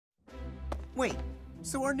Wait,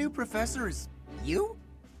 so our new professor is you?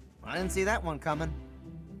 I didn't see that one coming.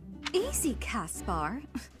 Easy, Caspar.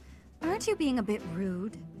 Aren't you being a bit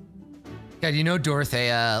rude? God, you know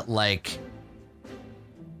Dorothea, like,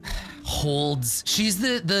 holds, she's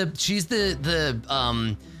the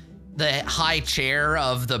high chair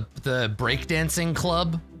of the breakdancing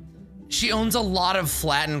club. She owns a lot of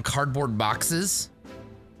flattened cardboard boxes.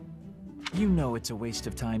 You know it's a waste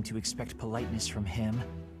of time to expect politeness from him.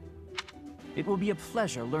 It will be a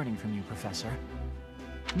pleasure learning from you, Professor.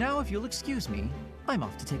 Now, if you'll excuse me, I'm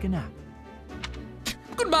off to take a nap.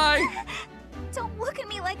 Goodbye! Don't look at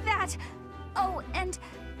me like that! Oh, and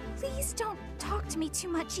please don't talk to me too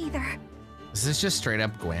much either. Is this just straight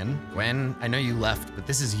up Gwen? Gwen, I know you left, but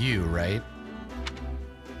this is you, right?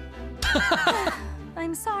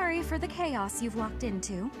 I'm sorry for the chaos you've walked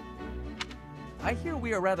into. I hear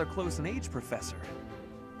we are rather close in age, Professor.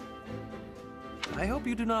 I hope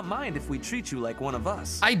you do not mind if we treat you like one of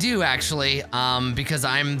us. I do, actually, because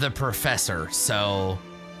I'm the professor, so...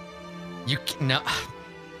 You no.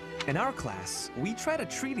 In our class, we try to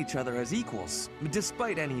treat each other as equals,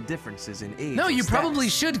 despite any differences in age. No, or you status. probably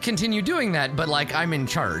should continue doing that, but like, I'm in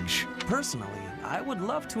charge. Personally, I would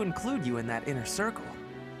love to include you in that inner circle.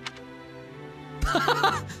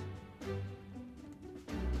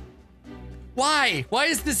 Why? Why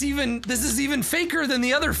is this is even faker than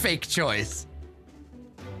the other fake choice?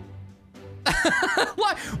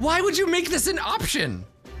 Why would you make this an option?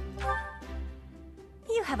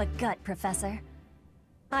 You have a gut, Professor.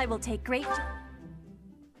 I will take great...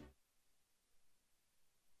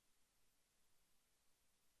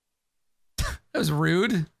 That was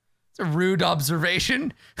rude. It's a rude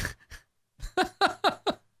observation.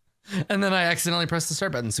 And then I accidentally pressed the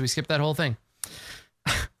start button, so we skipped that whole thing.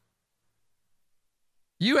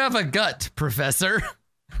 You have a gut, Professor.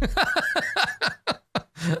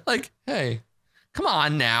 Like, hey, come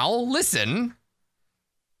on now, listen.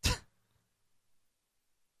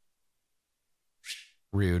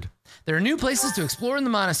 Rude. There are new places to explore in the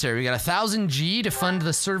monastery. We got 1,000 G to fund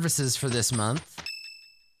the services for this month.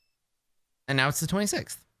 And now it's the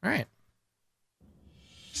 26th. All right.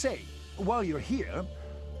 Say, while you're here,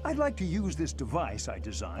 I'd like to use this device I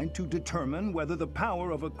designed to determine whether the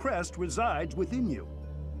power of a crest resides within you.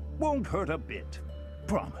 Won't hurt a bit.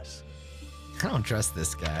 Promise. I don't trust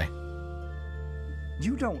this guy.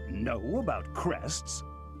 You don't know about crests?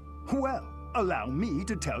 Well, allow me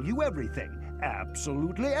to tell you everything.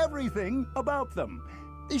 Absolutely everything about them.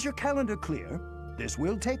 Is your calendar clear? This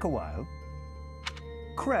will take a while.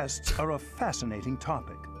 Crests are a fascinating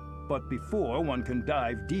topic, but before one can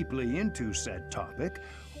dive deeply into said topic,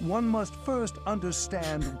 one must first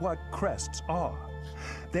understand what crests are.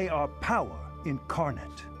 They are power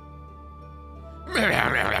incarnate.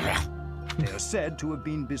 They are said to have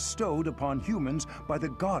been bestowed upon humans by the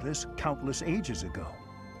goddess countless ages ago.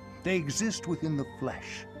 They exist within the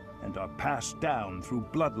flesh and are passed down through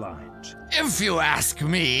bloodlines. If you ask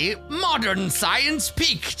me, modern science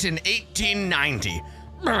peaked in 1890.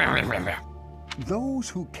 Those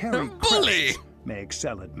who carry bully crests may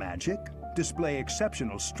excel at magic, display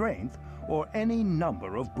exceptional strength, or any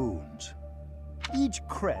number of boons. Each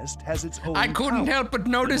crest has its own I couldn't power, help but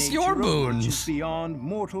notice the your nature of which boons. is beyond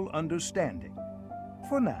mortal understanding.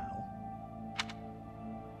 For now.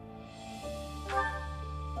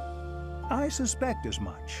 I suspect as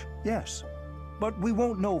much, yes. But we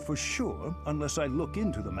won't know for sure unless I look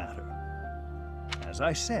into the matter. As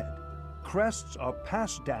I said, crests are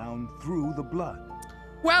passed down through the blood.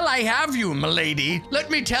 Well, I have you, milady. Let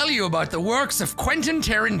me tell you about the works of Quentin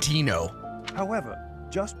Tarantino. However,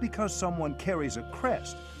 just because someone carries a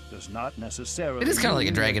crest does not necessarily It is kind of like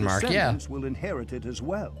a mean dragon their mark, yeah. descendants will inherit it as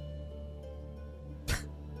well.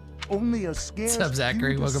 Only a scarce What's up,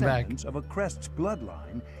 Zachary? few Welcome back. descendants of a crest's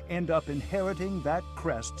bloodline end up inheriting that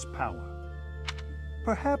crest's power.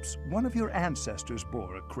 Perhaps one of your ancestors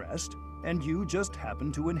bore a crest, and you just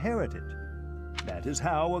happen to inherit it. That is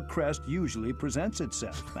how a crest usually presents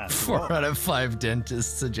itself, after 4 all. out of 5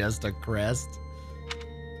 dentists suggest a crest.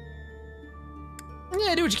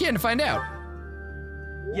 Yeah, do what you can to find out.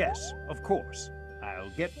 Yes, of course. I'll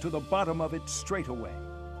get to the bottom of it straight away.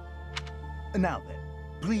 Now then,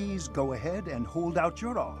 please go ahead and hold out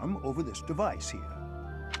your arm over this device here.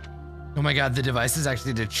 Oh my god, the device is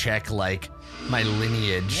actually to check, like, my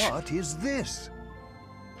lineage. What is this?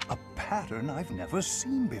 A pattern I've never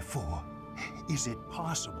seen before. Is it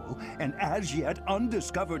possible an as yet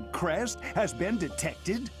undiscovered crest has been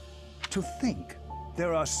detected? To think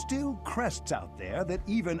there are still crests out there that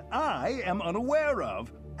even I am unaware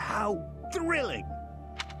of. How thrilling!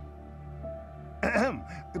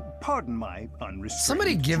 Pardon my unrestrained...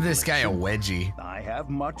 Somebody give this guy a wedgie. I have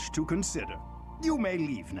much to consider. You may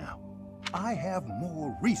leave now. I have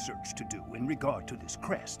more research to do in regard to this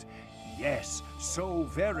crest. Yes, so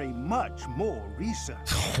very much more research.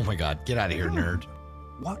 Oh my god, get out of here, nerd.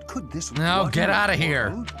 What could this... No, get out of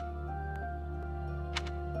here.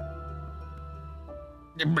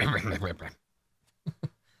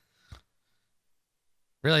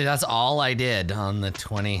 Really, that's all I did on the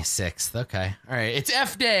 26th. Okay. All right. It's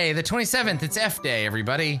F Day. The 27th. It's F Day,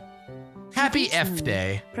 everybody. Happy F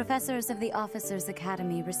Day. Professors of the Officers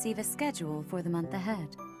Academy receive a schedule for the month ahead.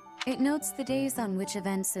 It notes the days on which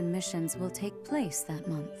events and missions will take place that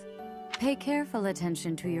month. Pay careful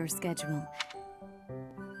attention to your schedule.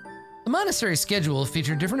 The monastery schedule will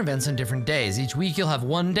feature different events on different days. Each week you'll have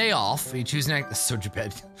one day off. You choose an act. So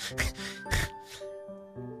Japan.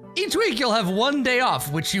 Each week you'll have one day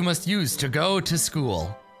off, which you must use to go to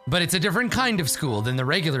school. But it's a different kind of school than the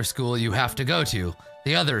regular school you have to go to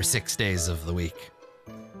the other 6 days of the week.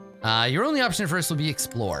 Your only option first will be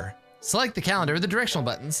explore. Select the calendar or the directional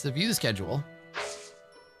buttons to view the schedule.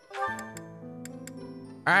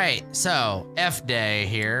 All right, so F Day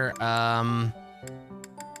here. What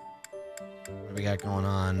do we got going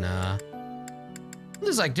on?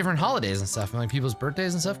 There's like different holidays and stuff, like people's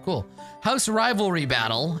birthdays and stuff. Cool. House rivalry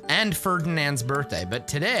battle and Ferdinand's birthday. But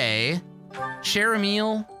today, share a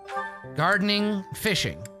meal, gardening,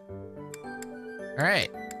 fishing. All right.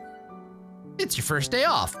 It's your first day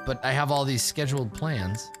off, but I have all these scheduled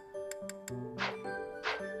plans.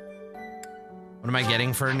 What am I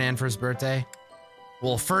getting Ferdinand for his birthday?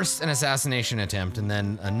 Well, first an assassination attempt and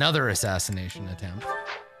then another assassination attempt.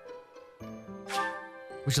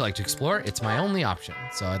 Would you like to explore? It's my only option,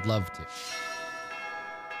 so I'd love to.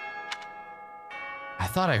 I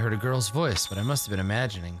thought I heard a girl's voice, but I must have been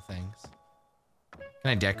imagining things.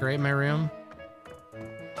 Can I decorate my room?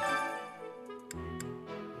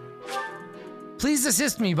 Please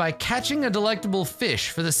assist me by catching a delectable fish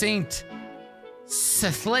for the Saint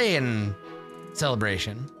Sethlaean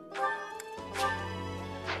celebration.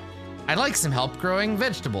 I'd like some help growing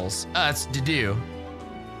vegetables. That's to do.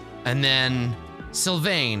 And then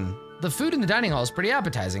Sylvain. The food in the dining hall is pretty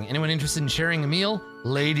appetizing. Anyone interested in sharing a meal?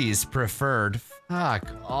 Ladies preferred. Fuck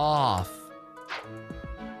off.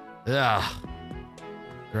 Ugh.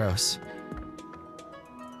 Gross.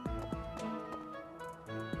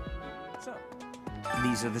 So,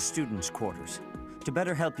 these are the students' quarters. To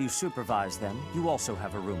better help you supervise them, you also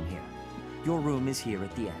have a room here. Your room is here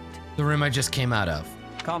at the end. The room I just came out of.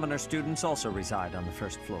 Commoner students also reside on the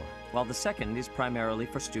first floor, while the second is primarily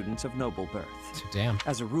for students of noble birth. Damn.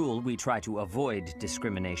 As a rule, we try to avoid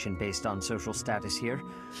discrimination based on social status here,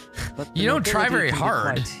 but you don't try very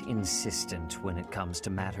hard. Quite insistent when it comes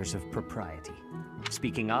to matters of propriety.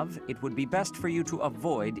 Speaking of, it would be best for you to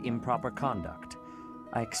avoid improper conduct.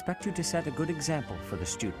 I expect you to set a good example for the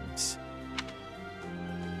students.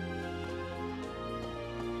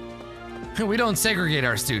 We don't segregate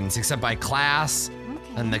our students except by class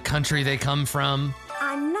and the country they come from.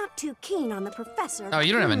 I'm not too keen on the professor. Oh,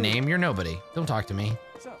 you don't have a name. You're nobody. Don't talk to me.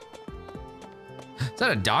 Is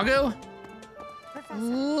that a doggo?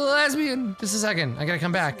 Lesbian. Just a second. I gotta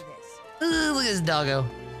come back. Ooh, look at this doggo.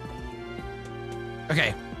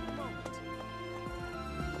 Okay.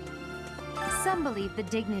 Some believe the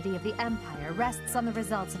dignity of the Empire rests on the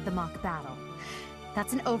results of the mock battle.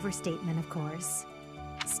 That's an overstatement, of course.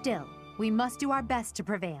 Still, we must do our best to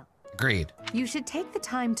prevail. Agreed. You should take the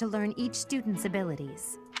time to learn each student's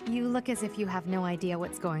abilities. You look as if you have no idea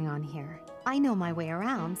what's going on here. I know my way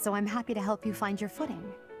around, so I'm happy to help you find your footing.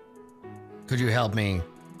 Could you help me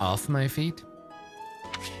off my feet?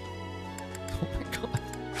 Oh my god.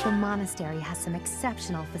 The monastery has some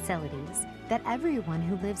exceptional facilities that everyone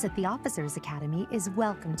who lives at the Officers Academy is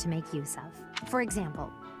welcome to make use of. For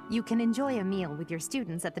example, you can enjoy a meal with your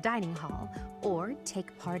students at the dining hall, or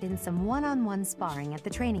take part in some one-on-one sparring at the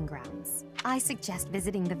training grounds. I suggest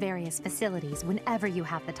visiting the various facilities whenever you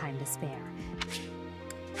have the time to spare.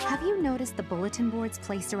 Have you noticed the bulletin boards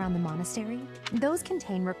placed around the monastery? Those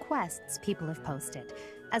contain requests people have posted,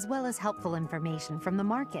 as well as helpful information from the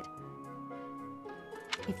market.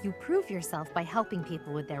 If you prove yourself by helping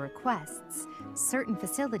people with their requests, certain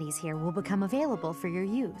facilities here will become available for your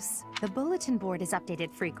use. The bulletin board is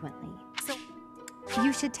updated frequently, so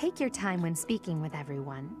you should take your time when speaking with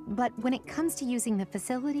everyone. But when it comes to using the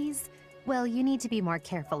facilities, well, you need to be more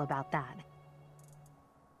careful about that.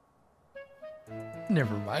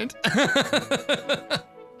 Never mind.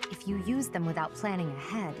 If you use them without planning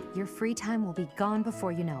ahead, your free time will be gone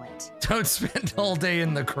before you know it. Don't spend all day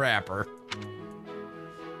in the crapper.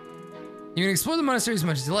 You can explore the monastery as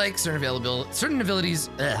much as you like. Certain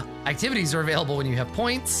activities are available when you have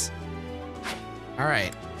points. All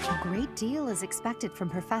right. A great deal is expected from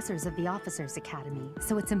professors of the Officers Academy,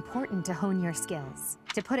 so it's important to hone your skills.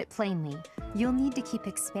 To put it plainly, you'll need to keep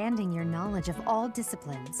expanding your knowledge of all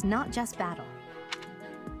disciplines, not just battle.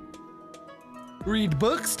 Read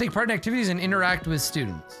books, take part in activities, and interact with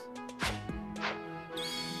students.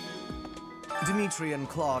 Dimitri and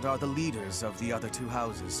Claude are the leaders of the other two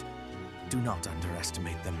houses. Do not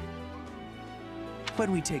underestimate them.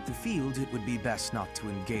 When we take the field, it would be best not to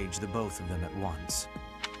engage the both of them at once.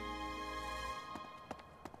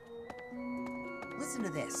 Listen to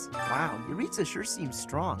this. Wow, Yuritsa sure seems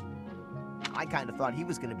strong. I kind of thought he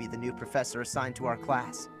was going to be the new professor assigned to our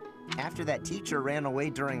class. After that teacher ran away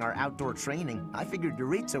during our outdoor training, I figured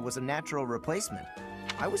Yuritsa was a natural replacement.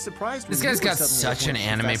 I was surprised when this guy's got such an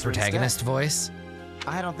anime protagonist voice.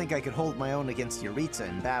 I don't think I could hold my own against Yuritsa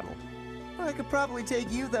in battle. I could probably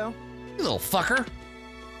take you, though. You little fucker.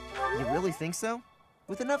 You really think so?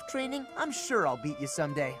 With enough training, I'm sure I'll beat you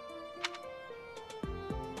someday.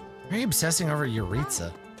 Why are you obsessing over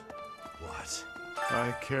Yuritsa? What?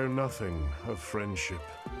 I care nothing of friendship.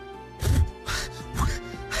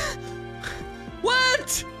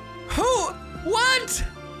 What? Who? What?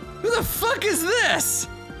 Who the fuck is this?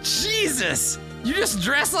 Jesus! You just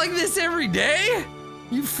dress like this every day?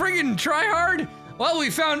 You friggin' tryhard? Well, we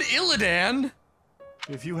found Illidan.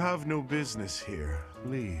 If you have no business here,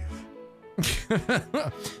 leave.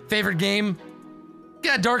 Favorite game?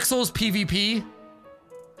 Yeah, Dark Souls PvP.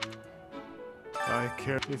 I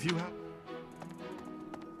care if you have.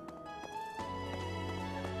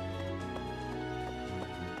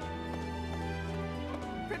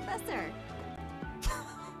 Professor.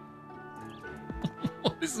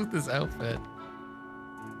 What is with this outfit?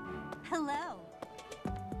 Hello.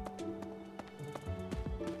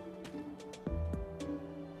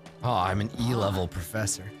 Oh, I'm an E-level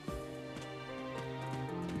professor.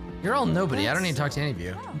 You're all nobody. I don't need to talk to any of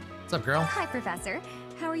you. What's up, girl? Hi, Professor.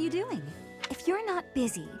 How are you doing? If you're not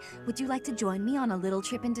busy, would you like to join me on a little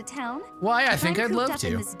trip into town? Why, I think I'd love I'm cooped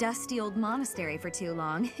up in to. this dusty old monastery for too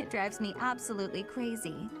long. It drives me absolutely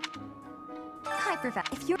crazy. Hi,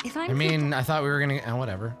 Professor. I mean, I thought we were gonna. Oh,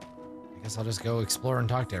 whatever. I guess I'll just go explore and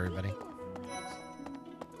talk to everybody.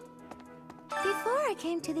 Before I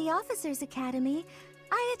came to the Officers Academy,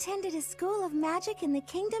 I attended a school of magic in the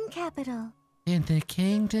Kingdom Capital. In the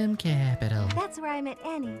Kingdom Capital. That's where I met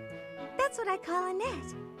Annie. That's what I call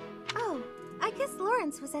Annette. Oh, I guess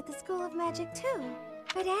Lawrence was at the School of Magic too.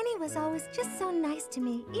 But Annie was always just so nice to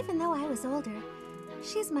me, even though I was older.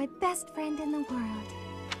 She's my best friend in the world.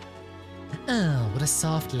 Oh, what a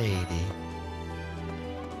soft lady.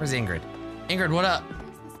 Where's Ingrid? Ingrid, what up?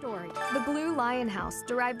 Here's the story. The Blue Lion House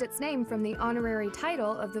derived its name from the honorary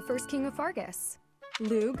title of the first king of Fargus.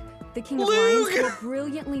 Lug, the king of lions, wore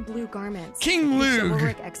brilliantly blue garments. King Lug! His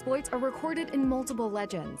chivalric exploits are recorded in multiple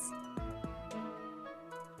legends.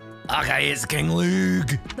 Okay, it's King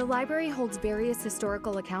Lug. The library holds various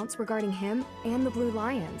historical accounts regarding him and the Blue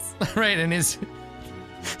Lions. Right, and his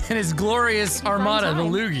glorious armada, the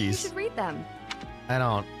You Loogies. should read them. I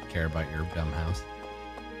don't care about your dumb house.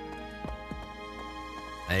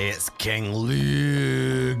 Hey, it's King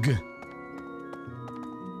Lug.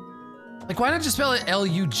 Like, why not just spell it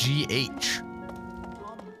L-U-G-H?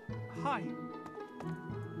 Hi.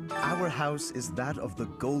 Our house is that of the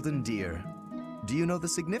Golden Deer. Do you know the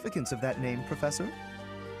significance of that name, Professor?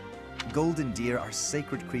 Golden deer are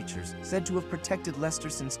sacred creatures, said to have protected Leicester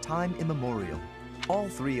since time immemorial. All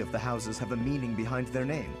three of the houses have a meaning behind their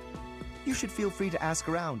name. You should feel free to ask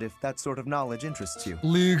around if that sort of knowledge interests you.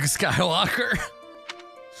 Luke Skywalker.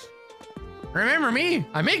 Remember me?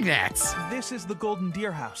 I'm Ignatz. This is the Golden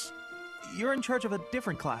Deer House. You're in charge of a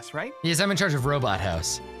different class, right? Yes, I'm in charge of Robot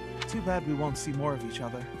House. Too bad we won't see more of each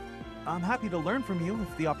other. I'm happy to learn from you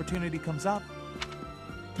if the opportunity comes up.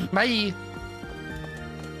 Bye.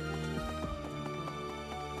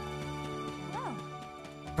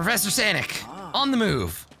 Professor Sanic, on the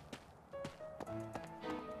move.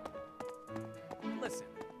 Listen,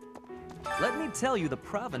 let me tell you the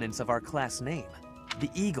provenance of our class name. The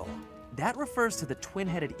eagle. That refers to the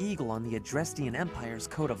twin-headed eagle on the Adrestian Empire's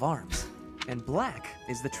coat of arms. And black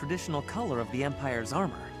is the traditional color of the Empire's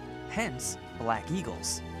armor. Hence, black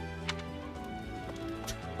eagles.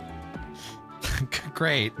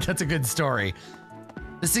 Great, that's a good story.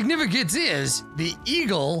 The significance is the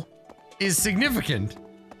eagle is significant.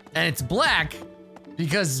 And it's black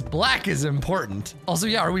because black is important. Also,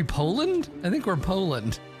 yeah, are we Poland? I think we're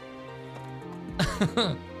Poland.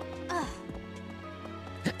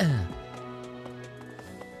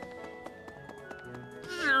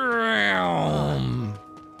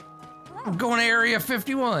 Area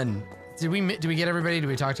 51. Did we get everybody? Did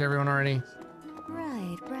we talk to everyone already?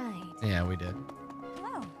 Right. Yeah, we did.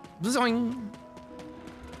 Oh. Zoing.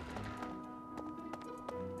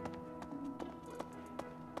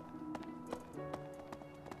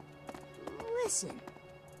 Listen.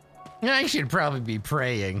 I should probably be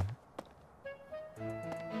praying.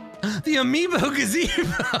 The amiibo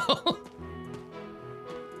gazebo.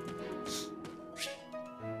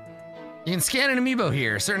 You can scan an amiibo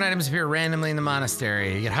here. Certain items appear randomly in the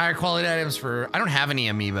monastery. You get higher quality items for... I don't have any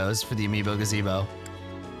amiibos for the amiibo gazebo.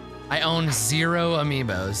 I own 0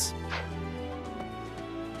 amiibos.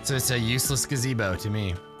 So it's a useless gazebo to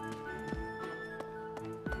me.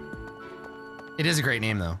 It is a great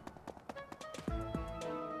name though.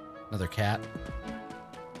 Another cat.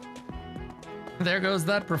 There goes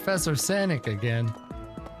that Professor Sanic again.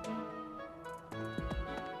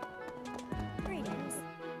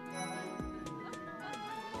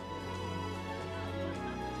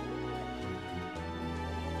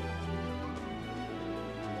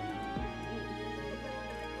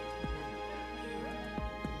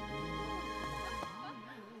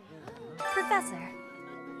 Professor,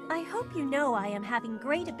 I hope you know I am having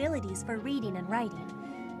great abilities for reading and writing.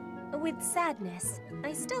 With sadness,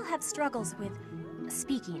 I still have struggles with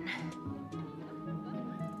speaking.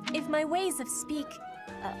 If my ways of speech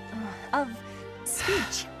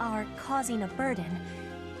are causing a burden,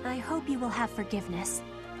 I hope you will have forgiveness.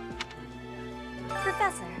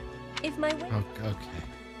 Professor, if my way... Okay.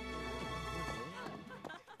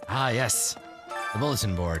 Ah, yes. The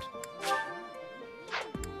bulletin board.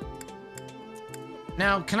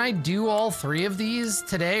 Now, can I do all 3 of these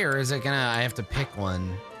today, or is it gonna... I have to pick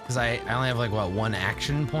one? Because I only have, like, what, 1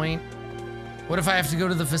 action point? What if I have to go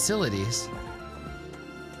to the facilities?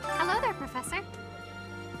 Hello there, Professor.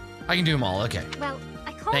 I can do them all, okay. Well,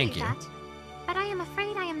 I called Thank you you. that, but I am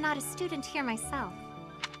afraid I am not a student here myself.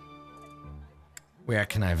 Where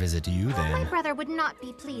can I visit you, My then? brother would not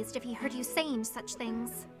be pleased if he heard you saying such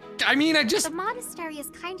things. I mean, I just... The monastery is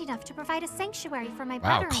kind enough to provide a sanctuary for my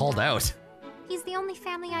Wow, brother. called out. He's the only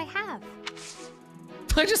family I have.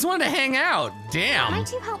 I just wanted to hang out. Damn. Might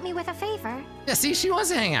you help me with a favor? Yeah, see, she wants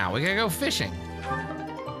to hang out. We gotta go fishing.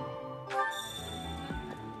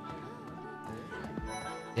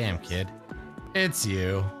 Damn, kid. It's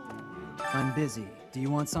you. I'm busy. Do you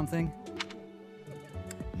want something?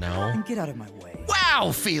 No. Then get out of my way.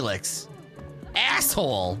 Wow, Felix!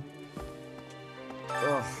 Asshole!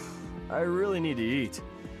 Ugh, I really need to eat.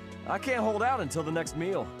 I can't hold out until the next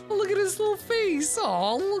meal. Look at his little face.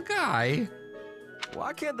 Aw, little guy.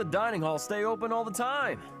 Why can't the dining hall stay open all the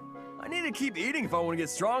time? I need to keep eating if I want to get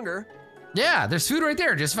stronger. Yeah, there's food right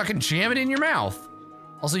there. Just fucking jam it in your mouth.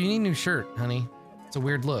 Also, you need a new shirt, honey. It's a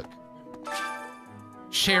weird look.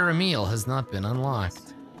 Share a meal has not been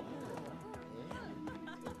unlocked.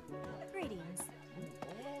 Greetings.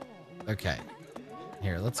 Okay.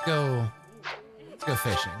 Here, let's go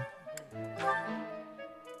fishing.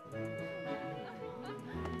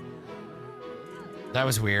 That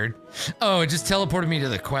was weird. Oh, it just teleported me to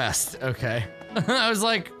the quest. Okay. I was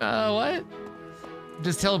like, what?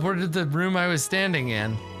 Just teleported to the room I was standing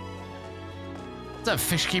in. What's up,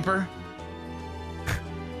 fish keeper?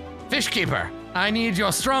 Fish keeper, I need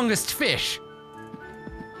your strongest fish.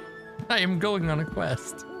 I am going on a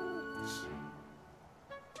quest.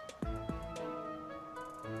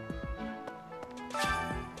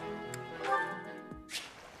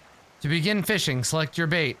 To begin fishing, select your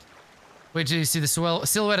bait. Wait till you see the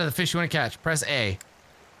silhouette of the fish you want to catch. Press A.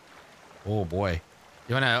 Oh boy.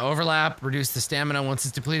 You want to overlap, reduce the stamina. Once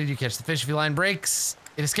it's depleted, you catch the fish. If your line breaks,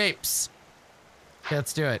 it escapes. Okay,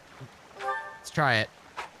 let's do it. Let's try it.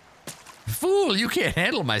 Fool, you can't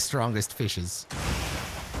handle my strongest fishes.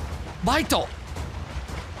 Baito!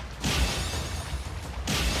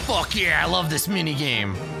 Fuck yeah, I love this mini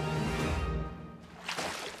game.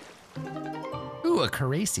 Ooh, a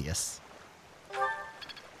Caracius.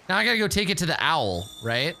 Now I gotta go take it to the owl,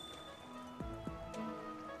 right?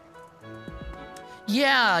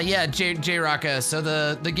 Yeah, J-Rocka. So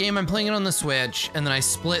the game, I'm playing it on the Switch, and then I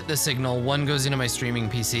split the signal. One goes into my streaming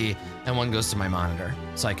PC, and one goes to my monitor,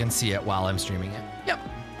 so I can see it while I'm streaming it. Yep.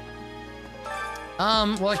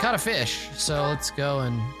 Well, I caught a fish, so let's go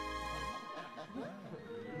and...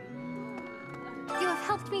 You have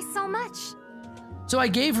helped me so much. So I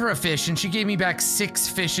gave her a fish, and she gave me back 6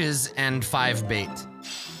 fishes and 5 bait.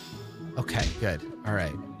 Okay, good. All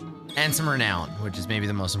right. And some renown, which is maybe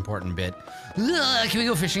the most important bit. Ugh, can we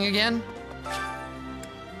go fishing again?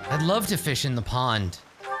 I'd love to fish in the pond.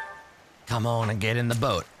 Come on and get in the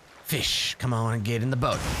boat. Fish, come on and get in the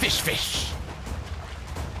boat. Fish, fish.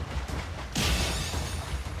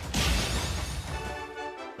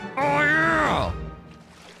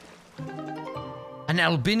 An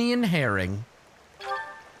Albinian herring.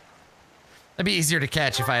 That'd be easier to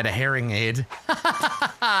catch if I had a herring aid.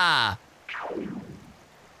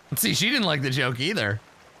 Let's see, she didn't like the joke either.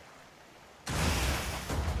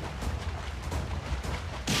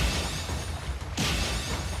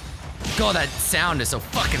 God, that sound is so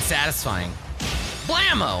fucking satisfying.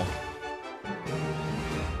 Blammo!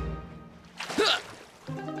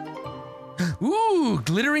 Ooh,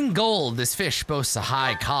 glittering gold. This fish boasts a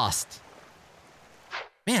high cost.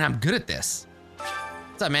 Man, I'm good at this.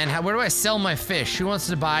 What's up, man? Where do I sell my fish? Who wants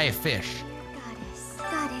to buy a fish?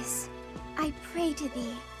 Goddess, I pray to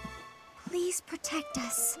thee. Please protect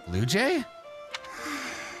us. Blue Jay?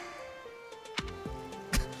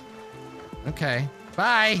 Okay,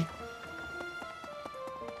 bye.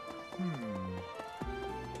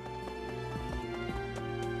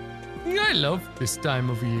 I love this time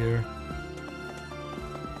of year.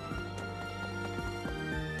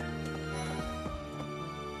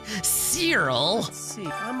 Cyril? Let's see,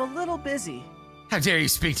 I'm a little busy. How dare you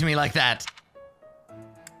speak to me like that?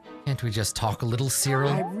 Can't we just talk a little,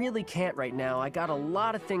 Cyril? I really can't right now. I got a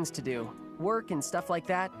lot of things to do. Work and stuff like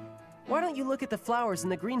that. Why don't you look at the flowers in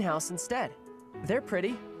the greenhouse instead? They're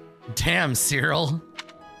pretty. Damn, Cyril.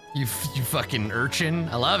 You fucking urchin.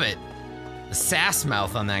 I love it. The sass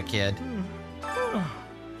mouth on that kid.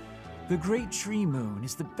 The Great Tree Moon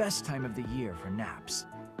is the best time of the year for naps.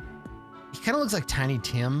 He kind of looks like Tiny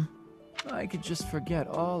Tim. I could just forget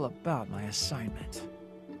all about my assignment.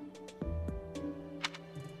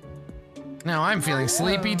 Now I'm feeling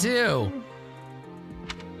sleepy too.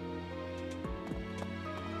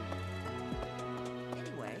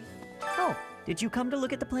 Anyway. Oh, did you come to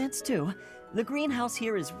look at the plants too? The greenhouse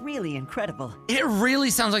here is really incredible. It really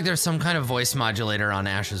sounds like there's some kind of voice modulator on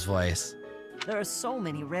Ash's voice. There are so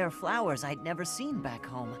many rare flowers I'd never seen back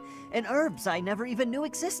home, and herbs I never even knew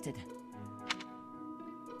existed.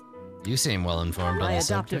 You seem well informed on My the adopted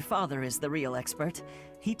subject. father is the real expert.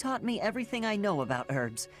 He taught me everything I know about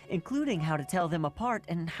herbs, including how to tell them apart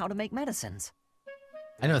and how to make medicines.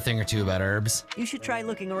 I know a thing or two about herbs. You should try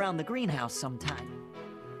looking around the greenhouse sometime.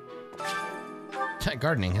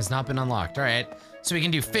 Gardening has not been unlocked. All right, so we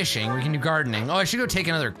can do fishing, we can do gardening. Oh, I should go take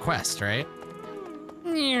another quest, right?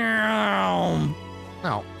 No,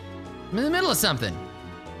 I'm in the middle of something.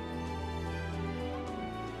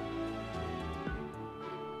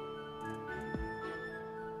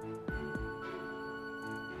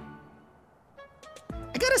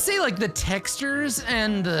 I gotta say, like, the textures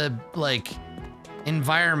and the, like,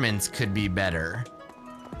 environments could be better.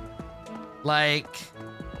 Like,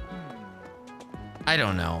 I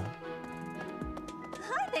don't know.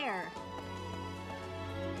 Hi there.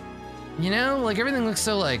 You know, like, everything looks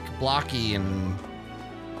so, like, blocky and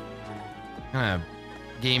kind of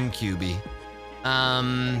GameCube-y.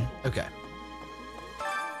 Okay.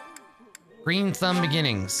 Green Thumb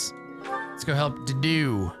Beginnings. Let's go help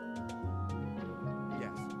Dedu.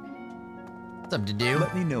 What's up, Dedu?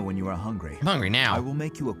 Let me know when you are hungry. I'm hungry now. I will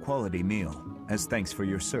make you a quality meal, as thanks for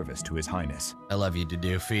your service to His Highness. I love you,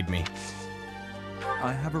 Dedu. Feed me.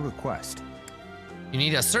 I have a request. You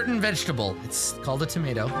need a certain vegetable. It's called a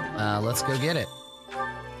tomato. Let's go get it.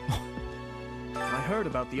 I heard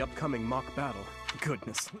about the upcoming mock battle.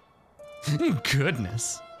 Goodness.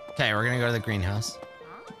 Goodness. Okay, we're gonna go to the greenhouse.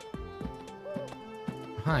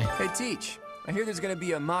 Hi. Hey, Teach. I hear there's gonna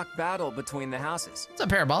be a mock battle between the houses. What's up,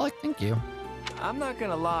 Parabolic? Thank you. I'm not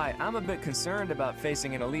gonna lie, I'm a bit concerned about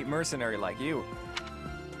facing an elite mercenary like you.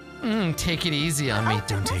 Take it easy on me.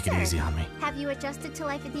 Don't take it easy on me. Have you adjusted to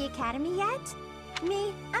life at the academy yet?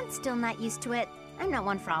 Me, I'm still not used to it. I'm not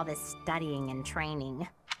one for all this studying and training.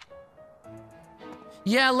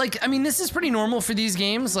 Yeah, like, I mean, this is pretty normal for these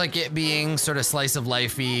games, like it being sort of slice of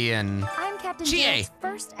lifey and... I'm Captain Garregg's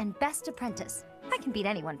first and best apprentice. I can beat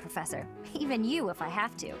anyone, Professor. Even you, if I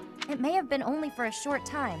have to. It may have been only for a short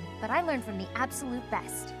time, but I learned from the absolute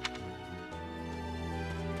best.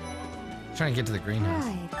 Trying to get to the greenhouse.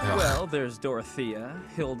 Ugh. Well, there's Dorothea,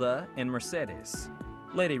 Hilda, and Mercedes.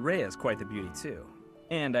 Lady Rhea's quite the beauty, too.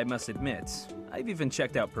 And I must admit, I've even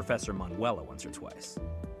checked out Professor Manuela once or twice.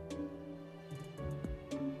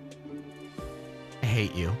 I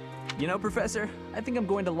hate you. You know, Professor, I think I'm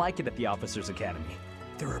going to like it at the Officers Academy.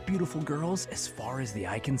 There are beautiful girls as far as the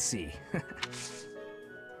eye can see.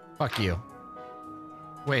 Fuck you.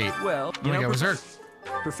 Wait. Well, you know, was there...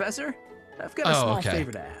 Professor, I've got a small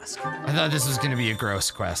favor to ask. I thought this was gonna be a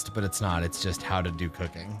gross quest, but it's not. It's just how to do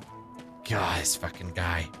cooking. God, this fucking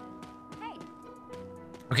guy. Hey.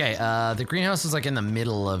 Okay, the greenhouse is like in the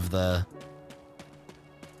middle of the...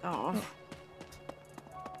 Oh.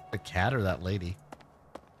 The cat or that lady?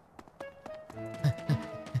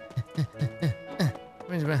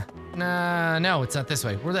 Nah, no, it's not this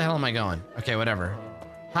way. Where the hell am I going? Okay, whatever.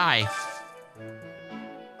 Hi.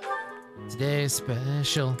 Today's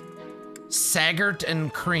special. Saggart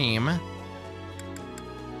and cream.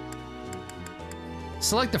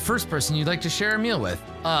 Select the first person you'd like to share a meal with.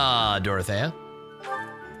 Dorothea.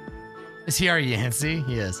 Is he our Yancey?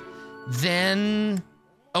 He is. Then,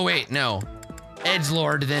 oh wait, no.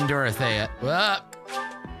 Edgelord, then Dorothea.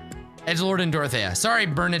 Edgelord and Dorothea. Sorry,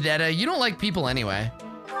 Bernadetta, you don't like people anyway.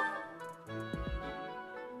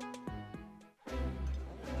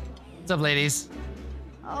 What's up, ladies?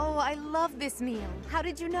 Oh, I love this meal. How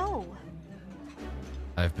did you know?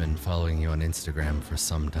 I've been following you on Instagram for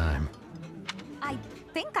some time. I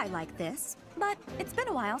think I like this, but it's been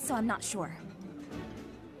a while, so I'm not sure.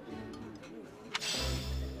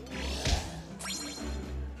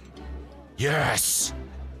 Yes!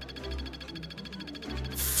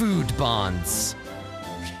 Food bonds.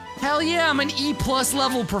 Hell yeah, I'm an E+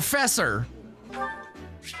 level professor.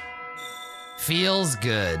 Feels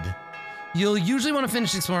good. You'll usually want to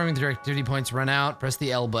finish exploring with your activity points run out. Press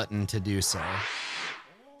the L button to do so.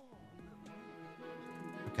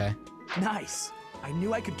 Okay. Nice. I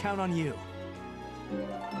knew I could count on you.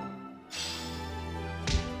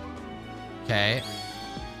 Okay.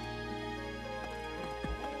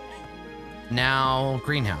 Now,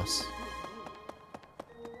 greenhouse.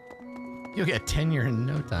 You'll get tenure in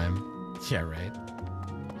no time. Yeah, right.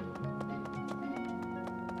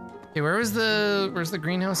 Okay, where's the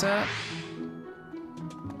greenhouse at?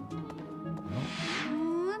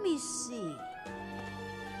 Let me see.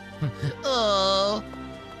 Oh.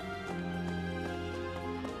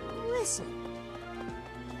 Listen.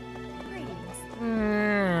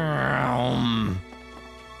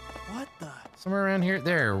 What the? Somewhere around here.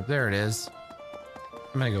 There it is.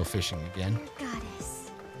 I'm gonna go fishing again.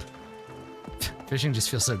 Goddess. Fishing just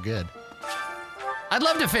feels so good. I'd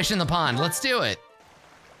love to fish in the pond. Let's do it.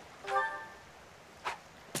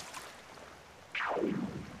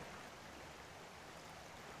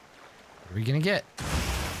 What are we gonna get?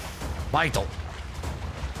 Vital.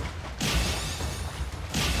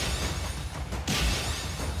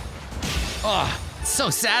 Oh, so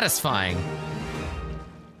satisfying.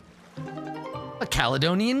 A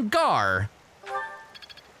Caledonian gar.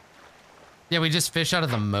 Yeah, we just fish out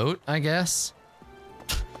of the moat, I guess.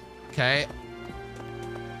 Okay.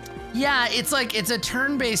 Yeah, it's like, it's a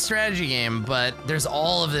turn-based strategy game, but there's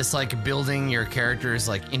all of this like building your characters,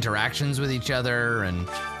 like interactions with each other, and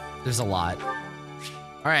there's a lot.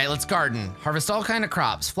 All right, let's garden. Harvest all kind of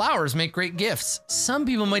crops. Flowers make great gifts. Some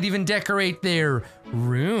people might even decorate their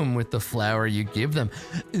room with the flower you give them.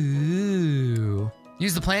 Ooh.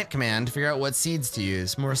 Use the plant command to figure out what seeds to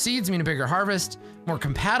use. More seeds mean a bigger harvest. More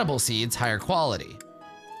compatible seeds, higher quality.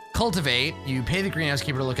 Cultivate, you pay the greenhouse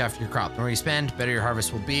keeper to look after your crop. The more you spend, better your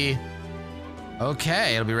harvest will be.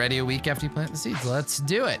 Okay, it'll be ready a week after you plant the seeds. Let's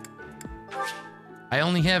do it. I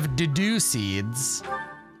only have dew seeds.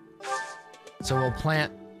 So we'll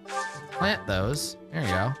plant those. There you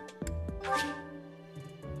go.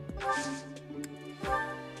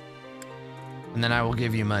 And then I will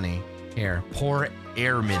give you money. Here, pour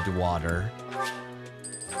airmid water.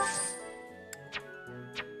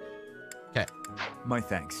 Okay. My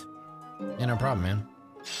thanks. Yeah, no problem, man.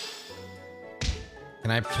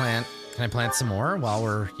 Can I plant some more while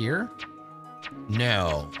we're here?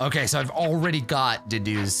 No. Okay, so I've already got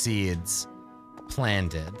Dedew's seeds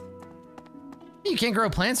planted. You can't grow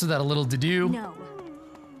plants without a little Dedew. No.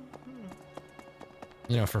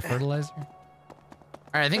 You know, for fertilizer.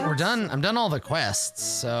 All right, I think we're done. I'm done all the quests,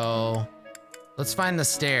 so let's find the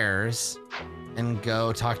stairs and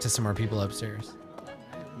go talk to some more people upstairs.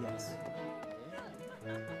 Yes.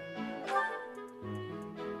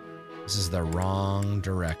 This is the wrong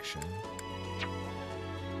direction.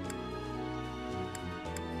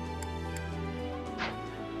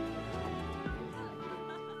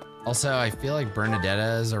 Also, I feel like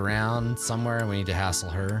Bernadetta is around somewhere and we need to hassle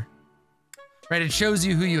her. Right, it shows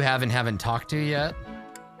you who you haven't talked to yet.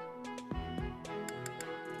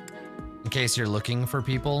 In case you're looking for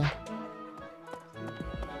people.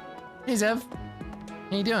 Hey, Zev.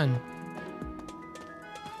 How you doing?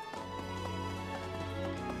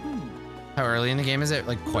 How early in the game is it?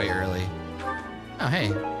 Like, quite early. Oh,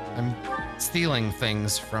 hey. I'm stealing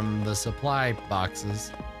things from the supply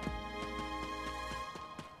boxes.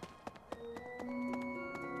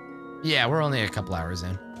 Yeah, we're only a couple hours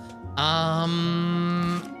in.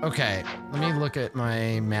 Okay, let me look at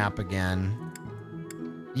my map again.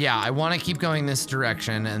 Yeah, I want to keep going this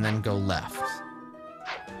direction and then go left.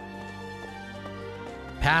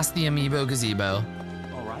 Past the amiibo gazebo.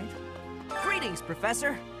 All right. Greetings,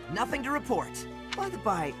 Professor. Nothing to report. By the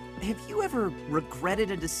by, have you ever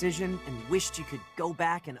regretted a decision and wished you could go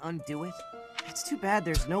back and undo it? It's too bad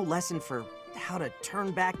there's no lesson for how to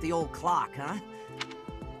turn back the old clock, huh?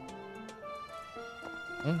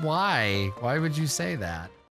 Why? Why would you say that?